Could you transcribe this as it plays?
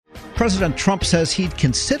President Trump says he'd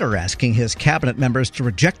consider asking his cabinet members to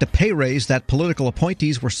reject a pay raise that political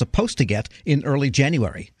appointees were supposed to get in early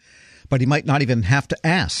January. But he might not even have to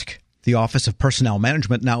ask. The Office of Personnel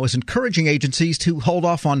Management now is encouraging agencies to hold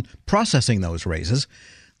off on processing those raises.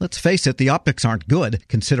 Let's face it, the optics aren't good,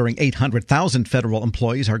 considering 800,000 federal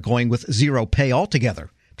employees are going with zero pay altogether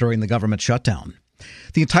during the government shutdown.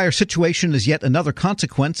 The entire situation is yet another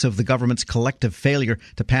consequence of the government's collective failure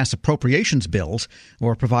to pass appropriations bills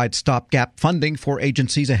or provide stopgap funding for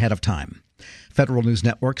agencies ahead of time. Federal News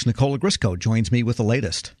Network's Nicole Ogrysko joins me with the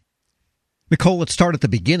latest. Nicole, let's start at the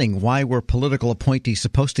beginning. Why were political appointees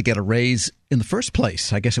supposed to get a raise in the first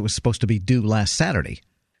place? I guess it was supposed to be due last Saturday.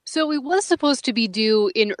 So it was supposed to be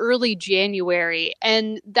due in early January,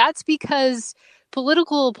 and that's because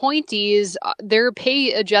political appointees, their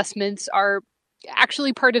pay adjustments are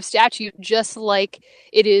actually part of statute, just like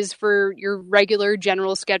it is for your regular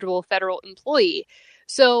general schedule federal employee.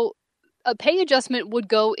 So a pay adjustment would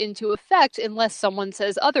go into effect unless someone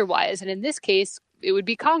says otherwise. And in this case, it would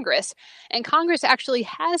be Congress. And Congress actually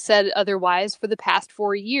has said otherwise for the past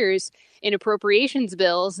 4 years. In appropriations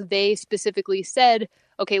bills, they specifically said,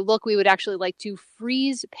 okay, look, we would actually like to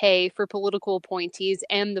freeze pay for political appointees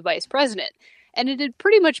and the vice president. And it had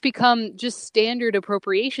pretty much become just standard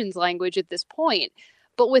appropriations language at this point.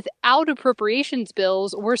 But without appropriations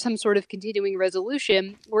bills or some sort of continuing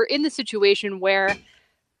resolution, we're in the situation where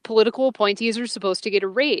political appointees are supposed to get a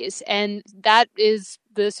raise. And that is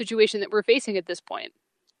the situation that we're facing at this point.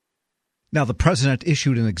 Now, the president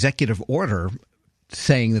issued an executive order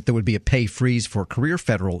saying that there would be a pay freeze for career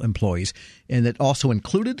federal employees. And it also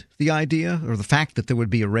included the idea or the fact that there would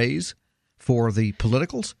be a raise for the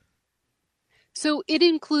politicals. So it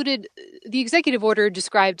included, the executive order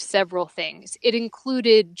described several things. It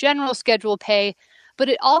included general schedule pay, but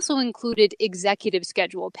it also included executive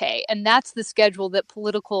schedule pay. And that's the schedule that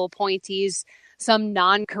political appointees, some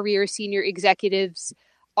non-career senior executives,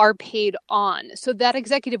 are paid on. So that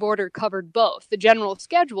executive order covered both the general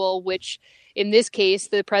schedule, which in this case,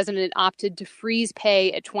 the president opted to freeze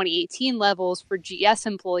pay at 2018 levels for GS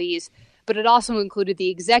employees, but it also included the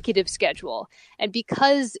executive schedule. And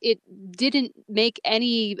because it didn't make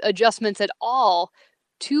any adjustments at all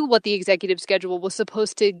to what the executive schedule was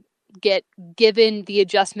supposed to get, given the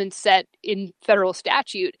adjustments set in federal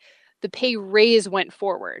statute, the pay raise went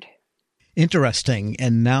forward. Interesting.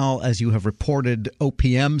 And now, as you have reported,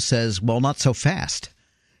 OPM says, well, not so fast.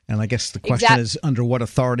 And I guess the question is, under what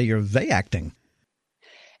authority are they acting?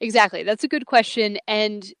 Exactly. That's a good question.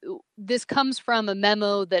 And this comes from a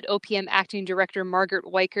memo that OPM Acting Director Margaret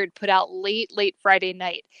Weichert put out late Friday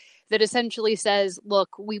night that essentially says,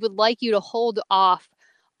 look, we would like you to hold off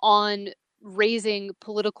on raising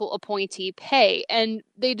political appointee pay. And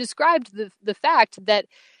they described the fact that,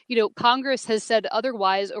 Congress has said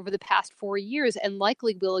otherwise over the past 4 years and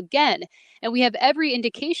likely will again. And we have every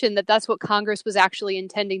indication that that's what Congress was actually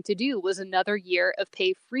intending to do, was another year of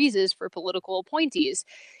pay freezes for political appointees.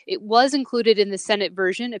 It was included in the Senate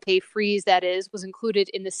version, a pay freeze, that is, was included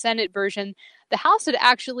in the Senate version. The House had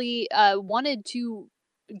actually wanted to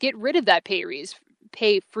get rid of that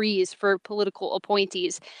pay freeze for political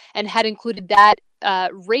appointees and had included that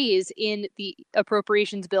raise in the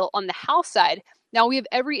appropriations bill on the House side. Now, we have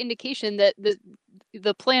every indication that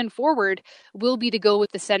the plan forward will be to go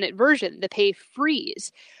with the Senate version, the pay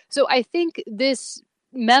freeze. So I think this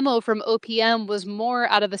memo from OPM was more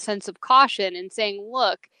out of a sense of caution and saying,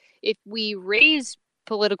 look, if we raise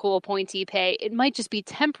political appointee pay, it might just be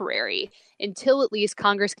temporary until at least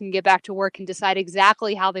Congress can get back to work and decide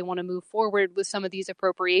exactly how they want to move forward with some of these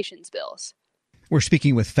appropriations bills. We're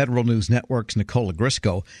speaking with Federal News Network's Nicole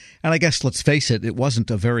Ogrysko. And I guess, let's face it, it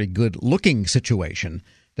wasn't a very good-looking situation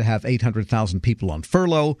to have 800,000 people on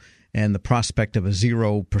furlough and the prospect of a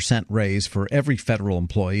 0% raise for every federal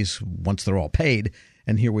employees once they're all paid.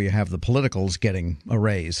 And here we have the politicals getting a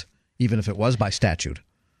raise, even if it was by statute.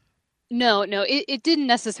 No, it didn't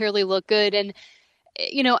necessarily look good. And,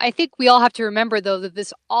 I think we all have to remember, though, that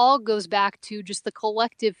this all goes back to just the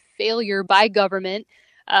collective failure by government,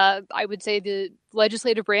 I would say the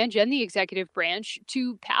legislative branch and the executive branch,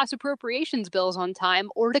 to pass appropriations bills on time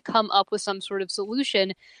or to come up with some sort of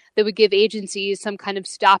solution that would give agencies some kind of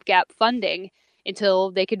stopgap funding until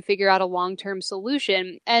they could figure out a long-term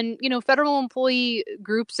solution. And, federal employee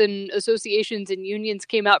groups and associations and unions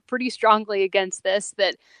came out pretty strongly against this,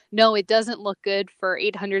 that no, it doesn't look good for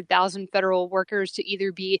 800,000 federal workers to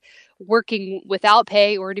either be working without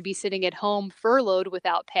pay or to be sitting at home furloughed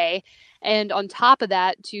without pay. And on top of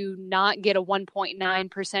that, to not get a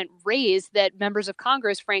 1.9% raise that members of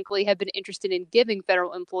Congress, frankly, have been interested in giving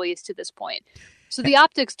federal employees to this point. So the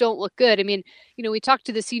optics don't look good. I mean, we talked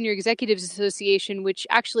to the Senior Executives Association, which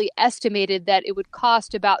actually estimated that it would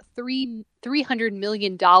cost about $300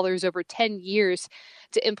 million over 10 years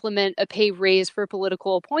to implement a pay raise for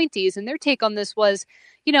political appointees. And their take on this was,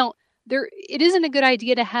 it isn't a good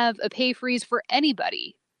idea to have a pay freeze for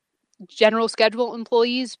anybody. General schedule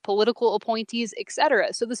employees, political appointees,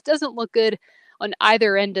 etc. So this doesn't look good on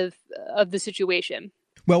either end of the situation.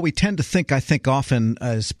 Well, we tend to think, I think, often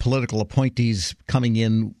as political appointees coming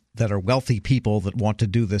in that are wealthy people that want to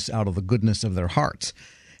do this out of the goodness of their hearts.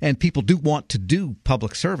 And people do want to do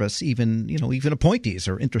public service. Even appointees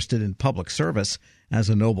are interested in public service as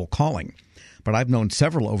a noble calling. But I've known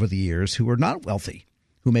several over the years who are not wealthy,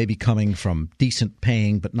 who may be coming from decent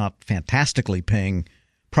paying but not fantastically paying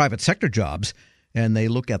private sector jobs, and they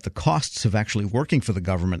look at the costs of actually working for the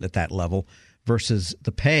government at that level versus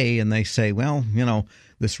the pay, and they say, well,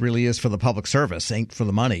 this really is for the public service, ain't for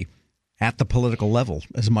the money, at the political level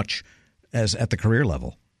as much as at the career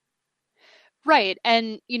level. Right.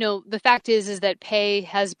 And, the fact is that pay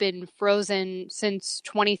has been frozen since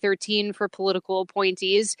 2013 for political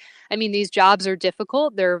appointees. I mean, these jobs are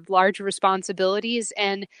difficult. They're large responsibilities,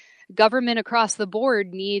 and government across the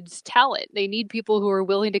board needs talent. They need people who are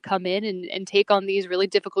willing to come in and take on these really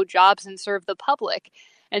difficult jobs and serve the public.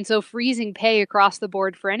 And so freezing pay across the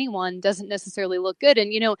board for anyone doesn't necessarily look good.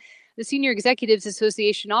 And, the Senior Executives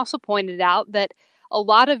Association also pointed out that a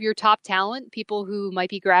lot of your top talent, people who might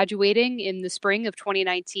be graduating in the spring of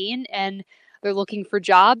 2019 and they're looking for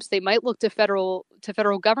jobs, they might look to federal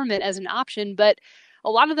government as an option, but a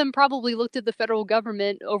lot of them probably looked at the federal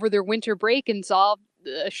government over their winter break and saw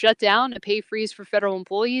a shutdown, a pay freeze for federal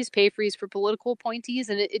employees, pay freeze for political appointees,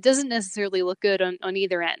 and it doesn't necessarily look good on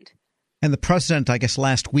either end. And the president, I guess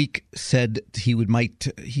last week, said he would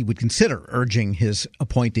consider urging his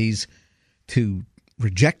appointees to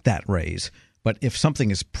reject that raise. But if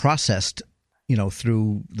something is processed,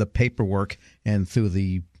 through the paperwork and through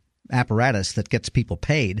the apparatus that gets people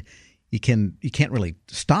paid, you can't really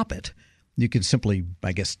stop it. You can simply,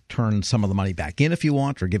 I guess, turn some of the money back in if you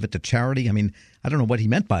want, or give it to charity. I mean, I don't know what he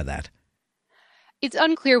meant by that. It's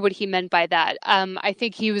unclear what he meant by that. I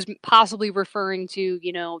think he was possibly referring to,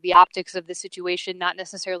 the optics of the situation not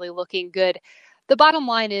necessarily looking good. The bottom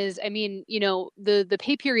line is, the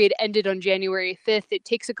pay period ended on January 5th. It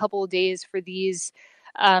takes a couple of days for these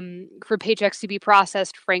for paychecks to be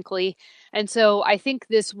processed, frankly. And so I think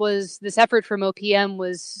this effort from OPM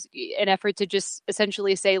was an effort to just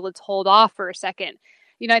essentially say, let's hold off for a second.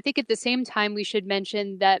 I think at the same time, we should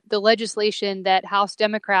mention that the legislation that House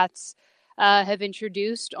Democrats have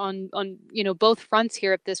introduced on both fronts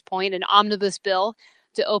here at this point, an omnibus bill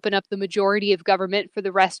to open up the majority of government for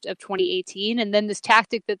the rest of 2018. And then this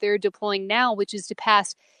tactic that they're deploying now, which is to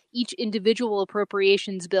pass each individual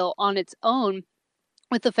appropriations bill on its own,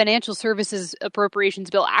 with the financial services appropriations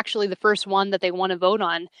bill actually the first one that they want to vote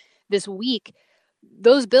on this week.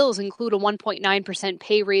 Those bills include a 1.9%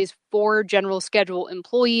 pay raise for general schedule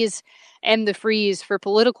employees and the freeze for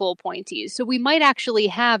political appointees. So we might actually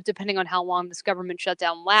have, depending on how long this government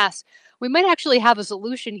shutdown lasts, we might actually have a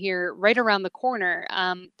solution here right around the corner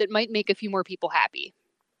that might make a few more people happy.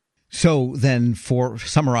 So then,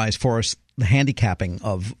 summarize for us the handicapping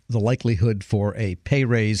of the likelihood for a pay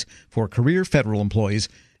raise for career federal employees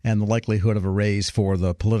and the likelihood of a raise for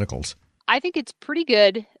the politicals. I think it's pretty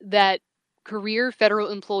good that career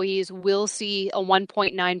federal employees will see a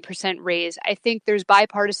 1.9% raise. I think there's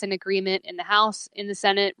bipartisan agreement in the House, in the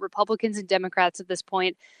Senate. Republicans and Democrats at this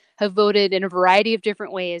point have voted in a variety of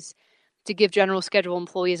different ways to give general schedule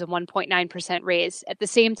employees a 1.9% raise. At the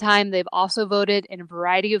same time, they've also voted in a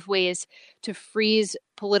variety of ways to freeze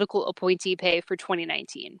political appointee pay for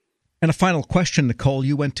 2019. And a final question, Nicole.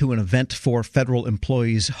 You went to an event for federal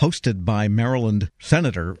employees hosted by Maryland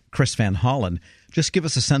Senator Chris Van Hollen. Just give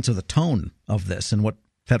us a sense of the tone of this and what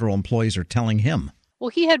federal employees are telling him. Well,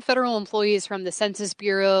 he had federal employees from the Census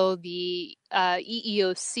Bureau, the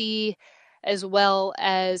EEOC, as well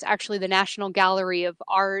as actually the National Gallery of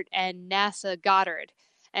Art and NASA Goddard.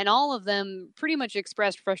 And all of them pretty much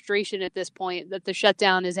expressed frustration at this point that the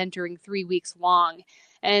shutdown is entering 3 weeks long.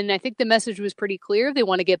 And I think the message was pretty clear. They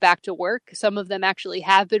want to get back to work. Some of them actually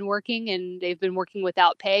have been working, and they've been working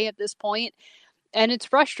without pay at this point. And it's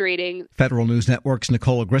frustrating. Federal News Network's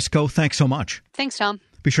Nicole Ogrysko, thanks so much. Thanks, Tom.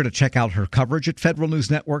 Be sure to check out her coverage at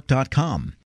federalnewsnetwork.com.